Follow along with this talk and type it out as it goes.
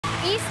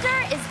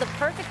Easter is the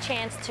perfect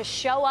chance to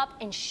show up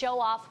and show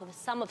off with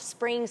some of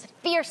spring's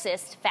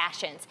fiercest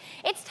fashions.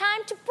 It's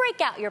time to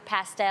break out your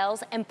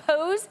pastels and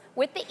pose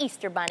with the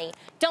Easter Bunny.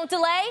 Don't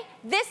delay,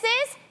 this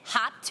is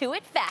Hot to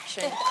It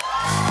Fashion.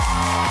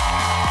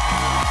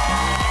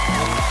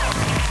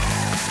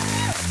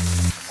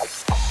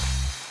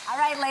 All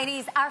right,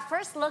 ladies, our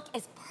first look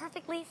is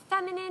perfectly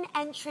feminine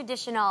and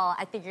traditional.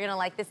 I think you're gonna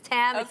like this,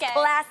 Tam. Okay. It's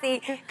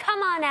classy. Come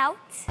on out.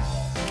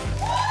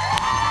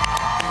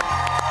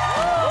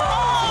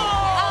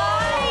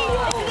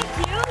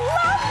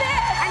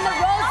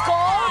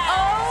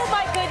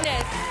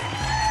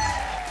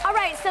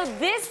 So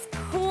this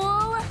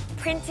cool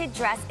printed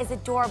dress is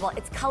adorable.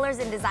 Its colors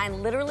and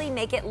design literally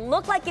make it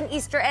look like an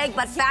Easter egg,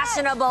 but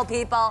fashionable,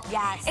 people.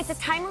 Yes. It's a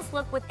timeless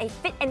look with a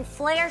fit and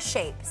flare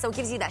shape, so it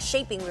gives you that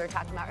shaping we were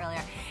talking about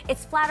earlier.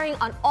 It's flattering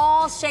on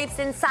all shapes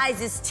and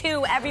sizes,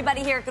 too.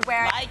 Everybody here could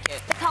wear it. Like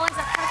it. The colors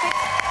are perfect,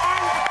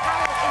 and the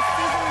palette is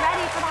season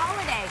ready for the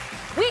holiday.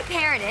 We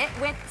paired it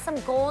with some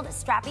gold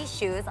strappy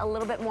shoes, a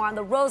little bit more on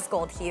the rose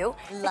gold hue.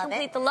 Love to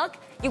complete it. the look,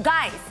 you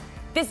guys,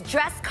 this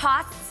dress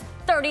costs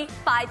 $35. And it's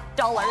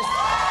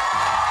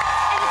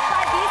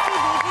by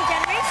BCBG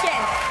Generation.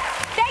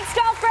 Thanks,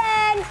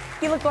 girlfriend.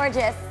 You look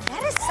gorgeous.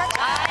 That is such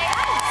a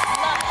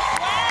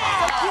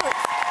So cute.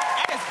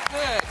 That is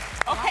good.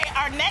 Okay,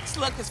 our next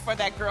look is for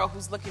that girl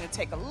who's looking to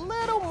take a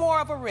little more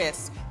of a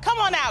risk. Come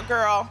on out,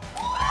 girl.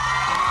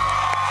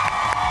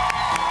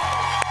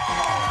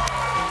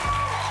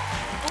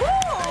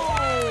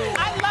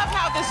 I love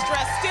how this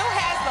dress still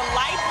has the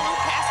light blue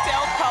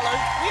pastel color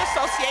we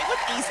associate with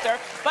Easter,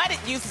 but it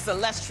uses a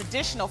less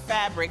traditional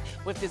fabric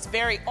with this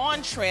very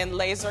on-trend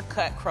laser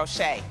cut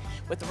crochet.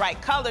 With the right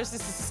colors,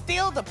 this is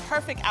still the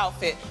perfect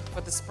outfit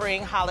for the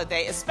spring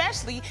holiday,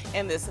 especially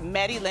in this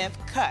midi length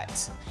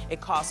cut. It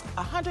costs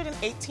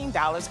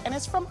 $118 and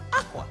it's from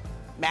Aqua.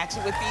 Match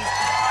it with these.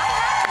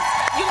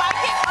 You like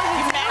it?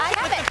 You match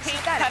it with the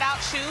pink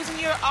cutout shoes, and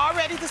you're all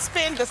ready to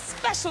spend the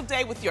special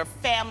day with your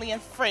family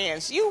and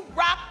friends. You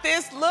rock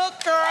this look,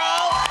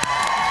 girl.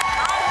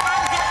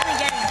 I'm definitely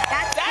getting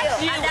that. That's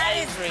cute. you, And that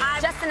is, Avery.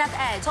 I'm Just enough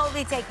edge.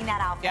 totally taking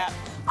that outfit. Yep.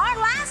 Our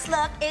last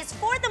look is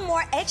for the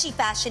more edgy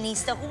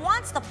fashionista who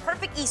wants the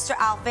perfect Easter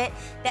outfit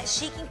that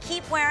she can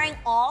keep wearing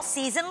all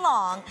season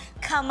long.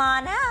 Come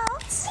on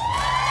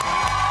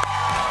out.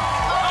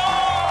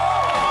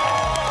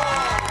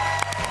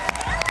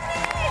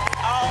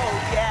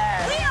 Oh,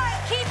 yes. We are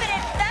keeping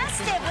it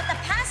festive with the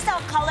pastel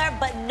color,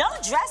 but no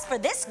dress for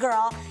this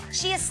girl.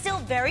 She is still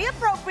very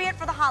appropriate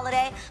for the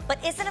holiday,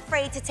 but isn't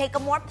afraid to take a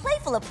more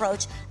playful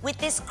approach with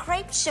this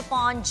crepe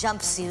chiffon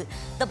jumpsuit.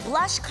 The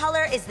blush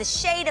color is the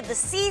shade of the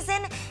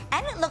season,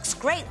 and it looks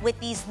great with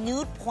these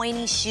nude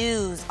pointy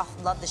shoes. Oh,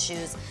 love the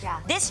shoes. Yeah.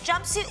 This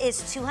jumpsuit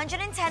is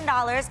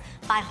 $210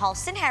 by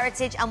Halston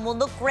Heritage and will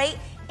look great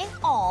in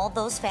all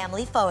those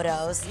family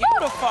photos.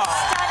 Beautiful.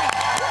 Stunning.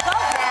 Go,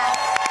 girl.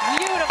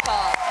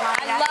 Beautiful.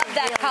 I love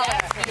that color.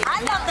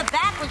 I love the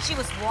back when she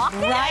was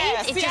walking. Right?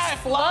 Yes, It see just how it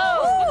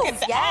flows. Look at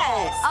that.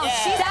 Yes. Oh,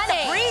 yes. she's The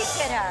stunning. breeze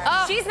hit her.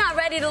 Oh, she's not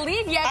ready to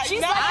leave yet. I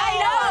She's know. like, I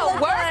know,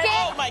 Look work at it.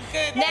 Oh, my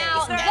goodness.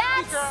 Now, Thank you,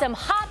 that's girl. some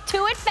hot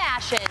to it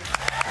fashion.